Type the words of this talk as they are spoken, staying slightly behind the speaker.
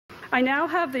I now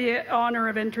have the honour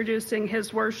of introducing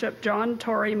His Worship John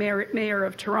Tory, Mayor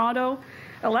of Toronto.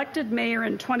 Elected mayor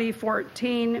in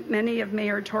 2014, many of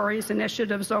Mayor Tory's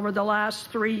initiatives over the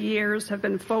last 3 years have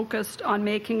been focused on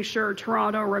making sure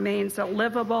Toronto remains a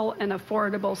livable and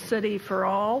affordable city for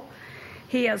all.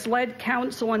 He has led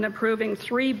council in approving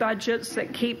 3 budgets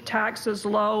that keep taxes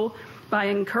low by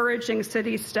encouraging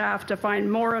city staff to find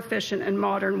more efficient and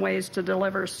modern ways to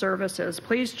deliver services.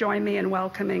 Please join me in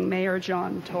welcoming Mayor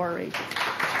John Tory.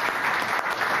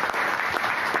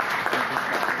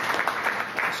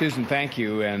 Susan, thank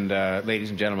you, and ladies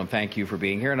and gentlemen, thank you for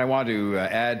being here. And I want to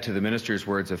add to the Minister's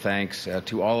words of thanks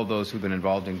to all of those who've been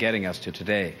involved in getting us to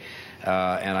today.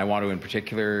 And I want to in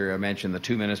particular mention the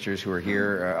 2 ministers who are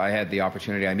here. I had the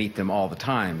opportunity, I meet them all the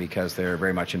time because they're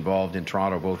very much involved in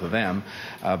Toronto, both of them.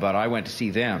 But I went to see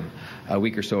them a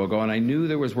week or so ago, and I knew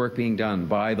there was work being done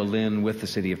by the LIN with the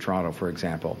City of Toronto, for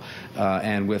example,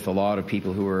 and with a lot of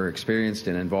people who are experienced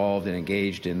and involved and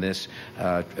engaged in this,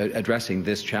 addressing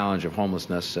this challenge of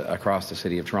homelessness across the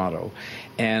City of Toronto.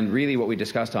 And really what we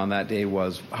discussed on that day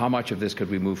was how much of this could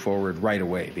we move forward right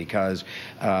away, because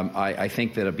I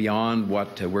think that beyond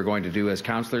what we're going to do as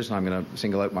councillors, and I'm going to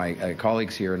single out my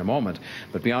colleagues here in a moment,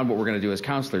 but beyond what we're going to do as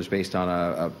councillors based on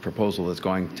a proposal that's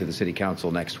going to the City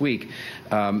Council next week,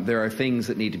 there are things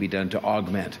that need to be done to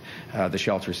augment the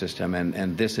shelter system,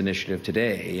 and this initiative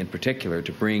today in particular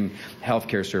to bring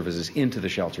healthcare services into the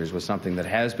shelters was something that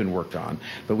has been worked on,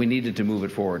 but we needed to move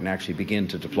it forward and actually begin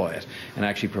to deploy it and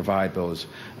actually provide those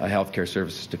healthcare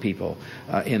services to people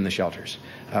in the shelters.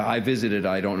 I visited,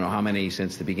 I don't know how many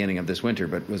since the beginning of this winter,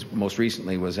 but most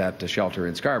recently was at the shelter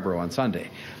in Scarborough on Sunday.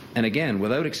 And again,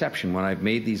 without exception, when I've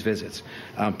made these visits,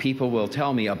 people will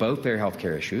tell me about their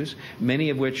healthcare issues, many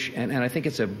of which, and I think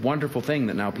it's a wonderful thing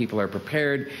that now people are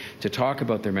prepared to talk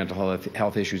about their mental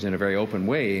health issues in a very open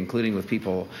way, including with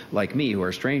people like me who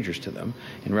are strangers to them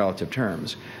in relative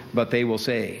terms. But they will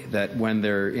say that when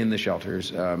they're in the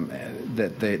shelters,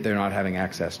 that they're not having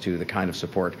access to the kind of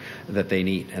support that they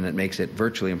need, and it makes it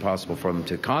virtually impossible for them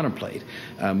to contemplate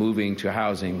moving to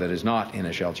housing that is not in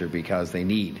a shelter because they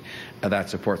need that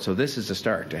support. So this is a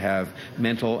start to have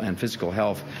mental and physical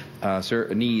health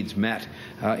needs met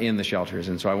in the shelters.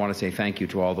 And so I want to say thank you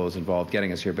to all those involved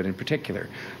getting us here, but in particular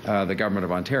the Government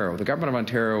of Ontario. The Government of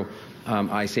Ontario,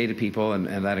 I say to people,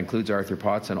 and that includes Arthur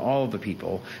Potts and all of the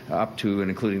people up to and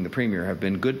including the Premier, have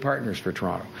been good partners for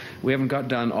Toronto. We haven't got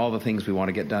done all the things we want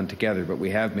to get done together, but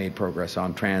we have made progress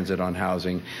on transit, on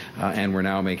housing, and we're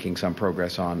now making some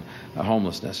progress on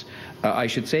homelessness. I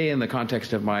should say in the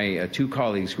context of my 2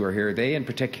 colleagues who are here, they in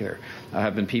particular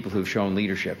have been people who've shown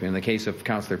leadership. In the case of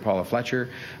Councillor Paula Fletcher,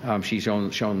 she's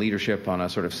shown leadership on a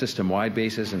sort of system-wide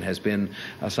basis and has been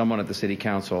someone at the City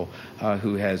Council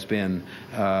who has been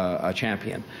a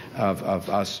champion of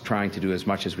us trying to do as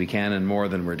much as we can and more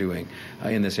than we're doing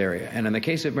in this area. And in the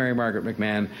case of Mary Margaret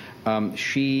McMahon,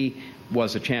 she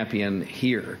was a champion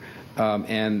here.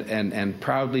 And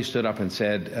proudly stood up and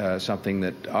said something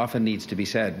that often needs to be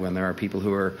said when there are people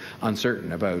who are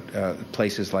uncertain about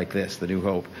places like this, the New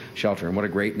Hope Shelter. And what a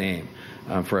great name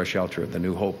for a shelter, the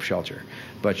New Hope Shelter.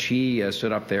 But she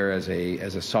stood up there as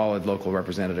a solid local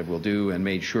representative will do and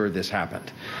made sure this happened.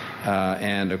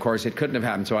 And of course it couldn't have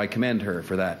happened, so I commend her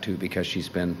for that too, because she's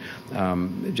been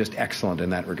just excellent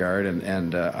in that regard,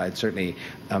 and it certainly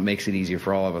makes it easier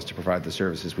for all of us to provide the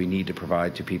services we need to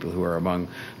provide to people who are among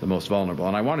the most vulnerable.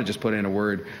 And I want to just put in a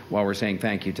word while we're saying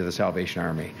thank you to the Salvation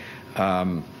Army.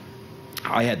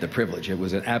 I had the privilege, it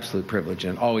was an absolute privilege,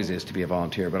 and it always is to be a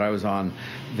volunteer, but I was on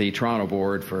the Toronto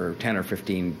board for 10 or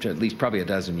 15, at least probably a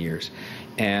dozen years,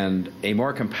 and a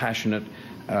more compassionate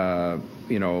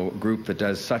group that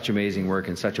does such amazing work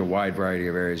in such a wide variety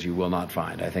of areas you will not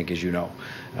find, I think, as you know.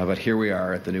 But here we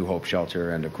are at the New Hope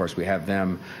Shelter, and of course we have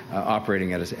them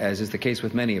operating as is the case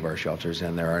with many of our shelters,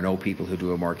 and there are no people who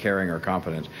do a more caring or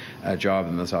competent job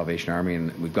than the Salvation Army,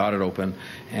 and we've got it open,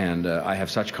 and I have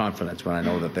such confidence when I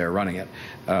know that they're running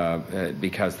it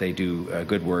because they do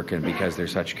good work and because they're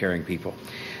such caring people.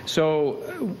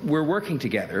 So we're working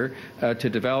together to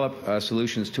develop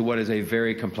solutions to what is a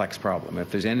very complex problem. If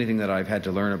there's anything that I've had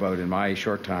to learn about in my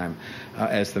short time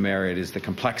as the mayor, it is the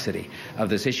complexity of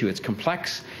this issue. It's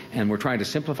complex, and we're trying to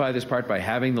simplify this part by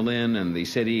having the LIN and the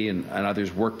city and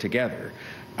others work together.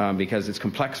 Because it's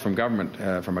complex from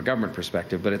a government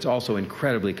perspective, but it's also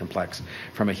incredibly complex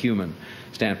from a human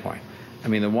standpoint. I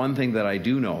mean, the one thing that I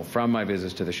do know from my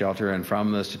visits to the shelter and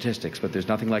from the statistics, but there's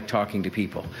nothing like talking to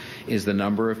people, is the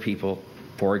number of people,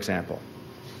 for example,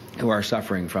 who are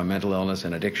suffering from mental illness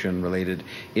and addiction-related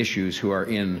issues who are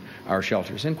in our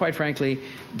shelters. And quite frankly,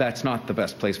 that's not the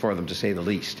best place for them, to say the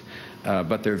least.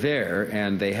 but they're there,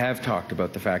 and they have talked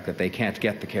about the fact that they can't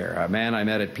get the care. A man I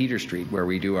met at Peter Street, where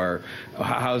we do our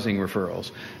housing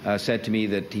referrals, said to me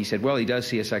that he said, well, he does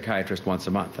see a psychiatrist once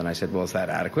a month. And I said, well, is that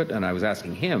adequate? And I was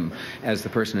asking him, as the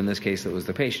person in this case that was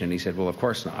the patient, and he said, well, of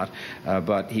course not,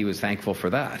 but he was thankful for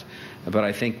that. But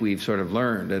I think we've sort of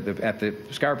learned, at the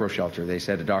Scarborough shelter, they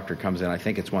said a doctor comes in, I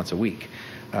think it's once a week.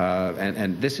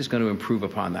 And this is going to improve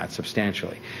upon that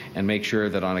substantially and make sure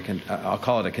that on I'll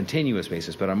call it a continuous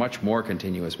basis, but a much more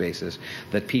continuous basis,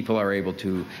 that people are able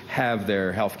to have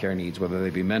their health care needs, whether they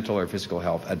be mental or physical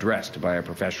health, addressed by a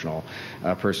professional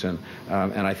person.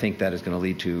 And I think that is going to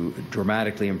lead to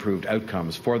dramatically improved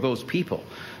outcomes for those people,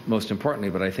 most importantly,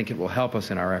 but I think it will help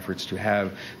us in our efforts to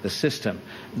have the system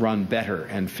run better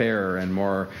and fairer and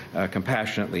more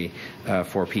compassionately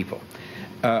for people.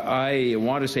 I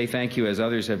want to say thank you, as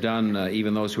others have done,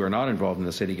 even those who are not involved in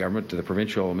the city government. The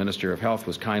provincial Minister of Health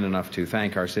was kind enough to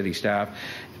thank our city staff,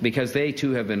 because they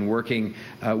too have been working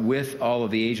with all of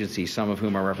the agencies, some of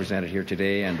whom are represented here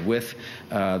today, and with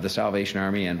the Salvation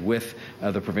Army and with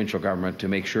the provincial government, to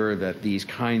make sure that these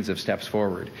kinds of steps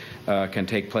forward can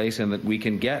take place and that we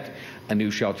can get a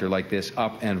new shelter like this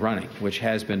up and running, which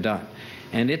has been done.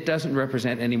 And it doesn't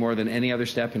represent any more than any other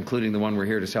step, including the one we're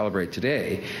here to celebrate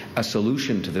today, a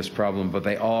solution to this problem, but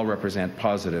they all represent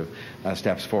positive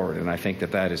steps forward. And I think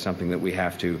that that is something that we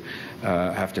have to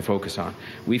focus on.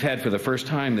 We've had, for the first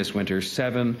time this winter,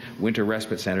 7 winter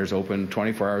respite centers open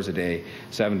 24 hours a day,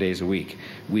 7 days a week.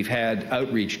 We've had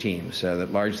outreach teams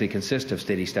that largely consist of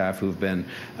city staff who've been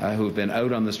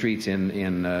out on the streets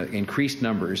in increased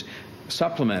numbers,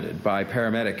 supplemented by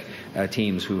paramedic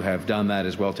teams who have done that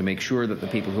as well, to make sure that the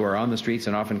people who are on the streets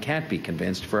and often can't be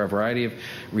convinced for a variety of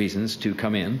reasons to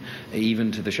come in,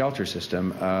 even to the shelter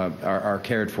system, are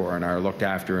cared for and are looked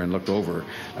after and looked over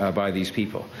by these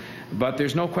people. But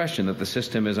there's no question that the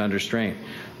system is under strain.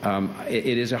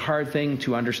 It is a hard thing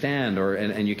to understand,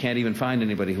 and you can't even find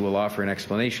anybody who will offer an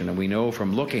explanation. And we know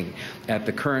from looking at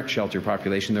the current shelter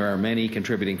population, there are many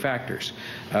contributing factors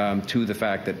to the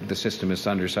fact that the system is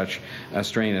under such a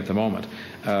strain at the moment.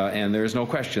 And there is no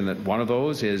question that one of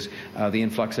those is the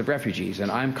influx of refugees.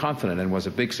 And I'm confident, and was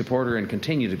a big supporter and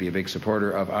continue to be a big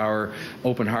supporter of our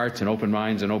open hearts and open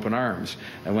minds and open arms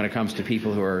when it comes to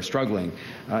people who are struggling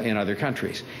in other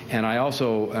countries. And I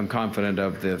also am confident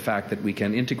of the fact that we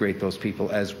can integrate those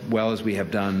people as well as we have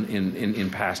done in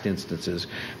past instances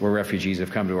where refugees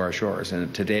have come to our shores.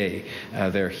 And today,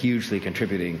 they're hugely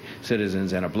contributing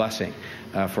citizens and a blessing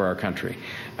for our country.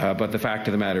 But the fact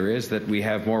of the matter is that we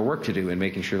have more work to do in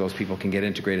making sure those people can get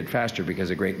integrated faster, because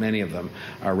a great many of them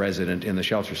are resident in the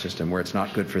shelter system, where it's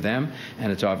not good for them,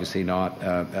 and it's obviously not,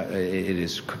 it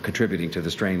is contributing to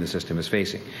the strain the system is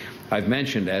facing. I've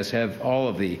mentioned, as have all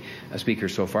of the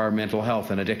speakers so far, mental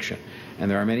health and addiction.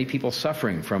 And there are many people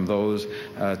suffering from those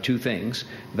two things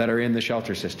that are in the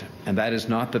shelter system, and that is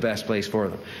not the best place for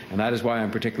them. And that is why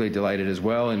I'm particularly delighted as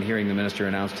well in hearing the Minister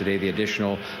announce today the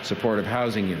additional supportive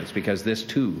housing units, because this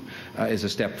too is a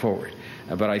step forward.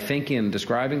 But I think in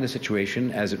describing the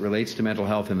situation as it relates to mental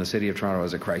health in the City of Toronto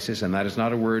as a crisis, and that is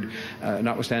not a word,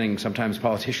 notwithstanding sometimes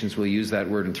politicians will use that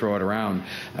word and throw it around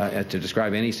to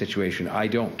describe any situation, I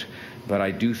don't. But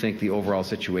I do think the overall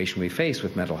situation we face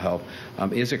with mental health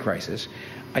is a crisis.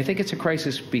 I think it's a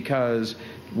crisis because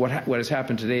what has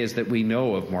happened today is that we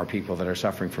know of more people that are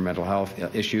suffering from mental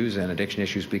health issues and addiction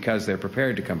issues because they're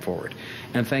prepared to come forward.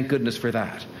 And thank goodness for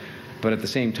that. But at the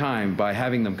same time, by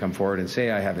having them come forward and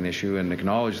say I have an issue and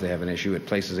acknowledge they have an issue, it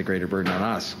places a greater burden on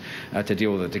us to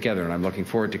deal with it together. And I'm looking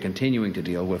forward to continuing to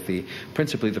deal with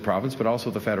principally the province, but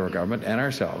also the federal government and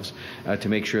ourselves to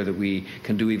make sure that we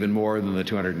can do even more than the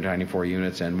 294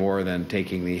 units and more than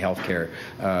taking the healthcare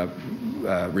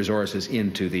resources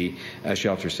into the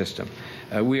shelter system.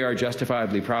 We are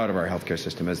justifiably proud of our healthcare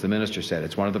system. As the Minister said,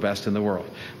 it's one of the best in the world.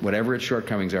 Whatever its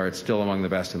shortcomings are, it's still among the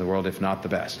best in the world, if not the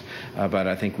best. But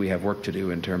I think we have work to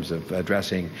do in terms of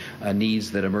addressing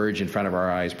needs that emerge in front of our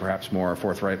eyes perhaps more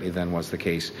forthrightly than was the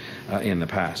case in the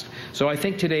past. So I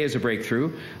think today is a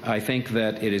breakthrough. I think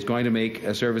that it is going to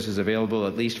make services available,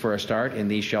 at least for a start, in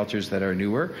these shelters that are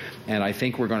newer. And I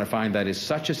think we're going to find that is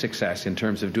such a success in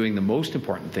terms of doing the most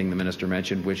important thing the Minister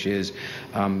mentioned, which is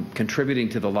contributing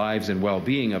to the lives and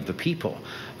well-being of the people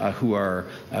who are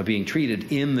being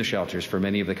treated in the shelters for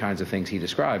many of the kinds of things he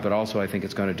described. But also I think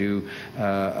it's going to do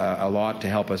a lot to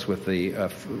help us with the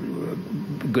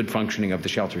good functioning of the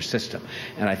shelter system.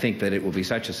 And I think that it will be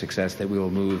such a success that we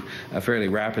will move fairly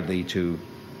rapidly to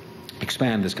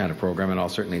expand this kind of program, and I'll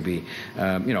certainly be,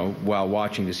 while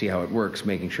watching to see how it works,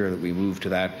 making sure that we move to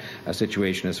that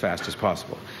situation as fast as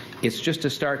possible. It's just a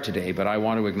start today, but I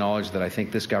want to acknowledge that I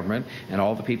think this government and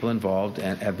all the people involved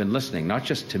have been listening, not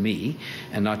just to me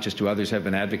and not just to others who have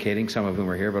been advocating, some of whom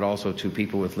are here, but also to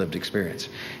people with lived experience.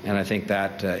 And I think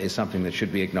that is something that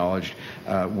should be acknowledged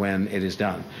when it is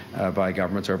done by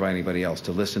governments or by anybody else,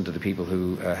 to listen to the people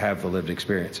who have the lived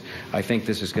experience. I think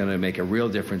this is going to make a real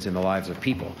difference in the lives of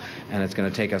people, and it's going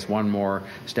to take us one more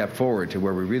step forward to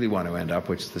where we really want to end up,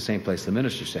 which is the same place the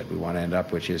minister said we want to end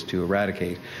up, which is to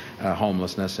eradicate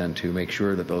homelessness and to make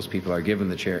sure that those people are given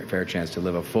the fair chance to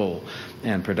live a full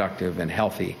and productive and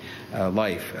healthy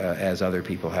life as other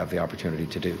people have the opportunity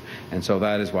to do. And so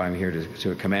that is why I'm here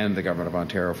to commend the Government of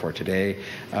Ontario for today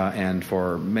and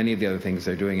for many of the other things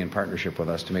they're doing in partnership with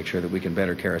us to make sure that we can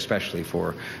better care, especially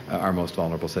for our most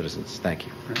vulnerable citizens. Thank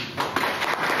you.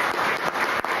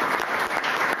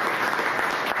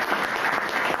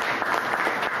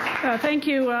 Thank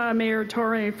you, Mayor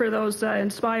Tory, for those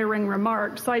inspiring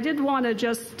remarks. I did want to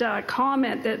just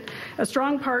comment that a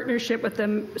strong partnership with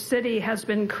the city has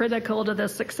been critical to the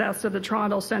success of the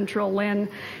Toronto Central LHIN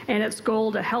and its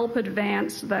goal to help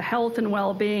advance the health and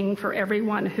well-being for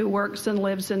everyone who works and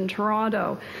lives in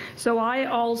Toronto. So I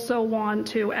also want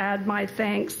to add my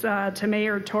thanks to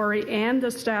Mayor Tory and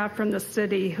the staff from the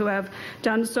city who have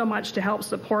done so much to help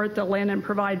support the LHIN and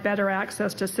provide better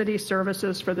access to city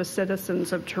services for the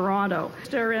citizens of Toronto.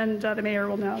 And the Mayor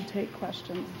will now take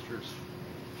questions.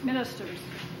 Ministers.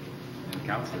 And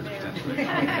councillors, potentially.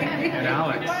 And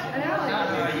Alex.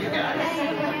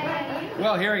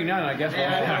 Well, hearing none, I guess.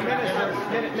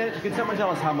 Minister, could someone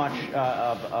tell us how much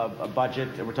of a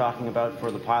budget that we're talking about for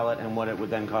the pilot and what it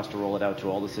would then cost to roll it out to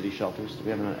all the city shelters? Do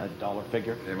we have a dollar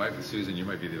figure? It might be Susan. You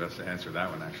might be the best to answer that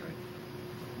one, actually.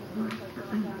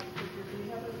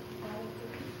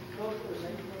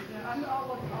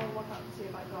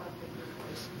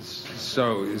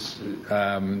 So,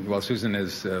 while Susan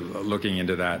is looking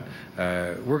into that,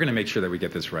 we're going to make sure that we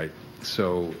get this right.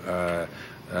 So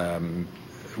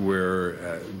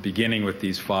we're beginning with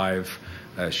these 5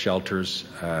 shelters,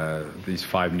 these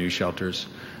 5 new shelters.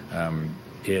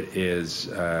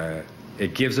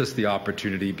 It gives us the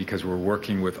opportunity, because we're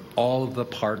working with all of the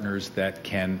partners that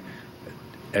can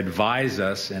advise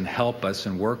us and help us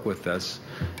and work with us,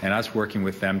 and us working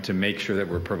with them to make sure that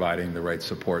we're providing the right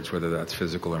supports, whether that's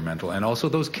physical or mental, and also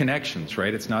those connections,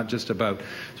 right? It's not just about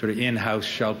sort of in-house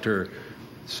shelter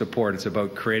support, it's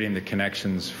about creating the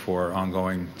connections for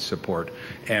ongoing support,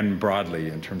 and broadly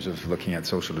in terms of looking at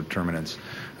social determinants.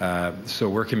 So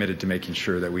we're committed to making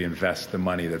sure that we invest the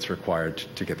money that's required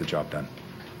to get the job done.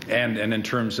 And in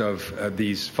terms of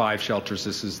these 5 shelters,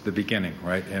 this is the beginning,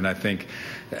 right? And I think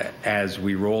as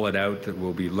we roll it out, that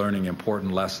we'll be learning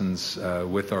important lessons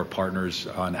with our partners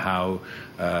on how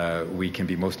we can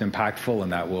be most impactful,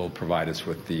 and that will provide us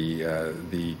with the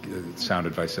sound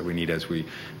advice that we need as we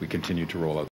continue to roll out.